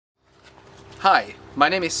Hi, my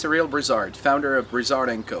name is Cyril Brizard, founder of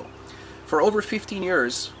Brizard Co. For over 15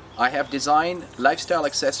 years, I have designed lifestyle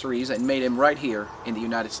accessories and made them right here in the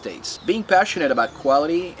United States. Being passionate about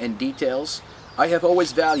quality and details, I have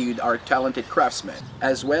always valued our talented craftsmen,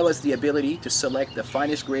 as well as the ability to select the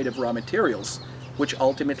finest grade of raw materials, which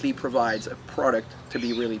ultimately provides a product to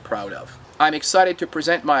be really proud of. I'm excited to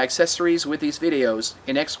present my accessories with these videos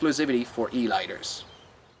in exclusivity for elighters.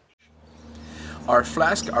 Our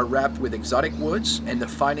flasks are wrapped with exotic woods and the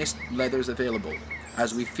finest leathers available,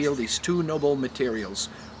 as we feel these two noble materials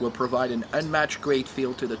will provide an unmatched great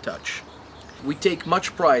feel to the touch. We take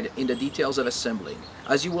much pride in the details of assembling,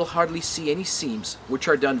 as you will hardly see any seams, which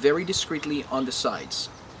are done very discreetly on the sides.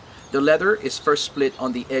 The leather is first split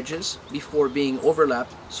on the edges before being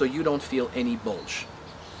overlapped so you don't feel any bulge.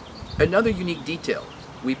 Another unique detail,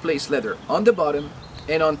 we place leather on the bottom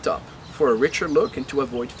and on top for a richer look and to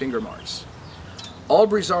avoid finger marks. All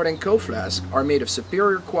Brizard Co. flasks are made of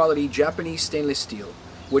superior quality Japanese stainless steel,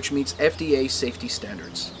 which meets FDA safety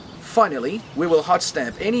standards. Finally, we will hot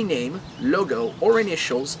stamp any name, logo, or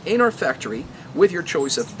initials in our factory with your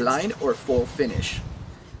choice of blind or full finish.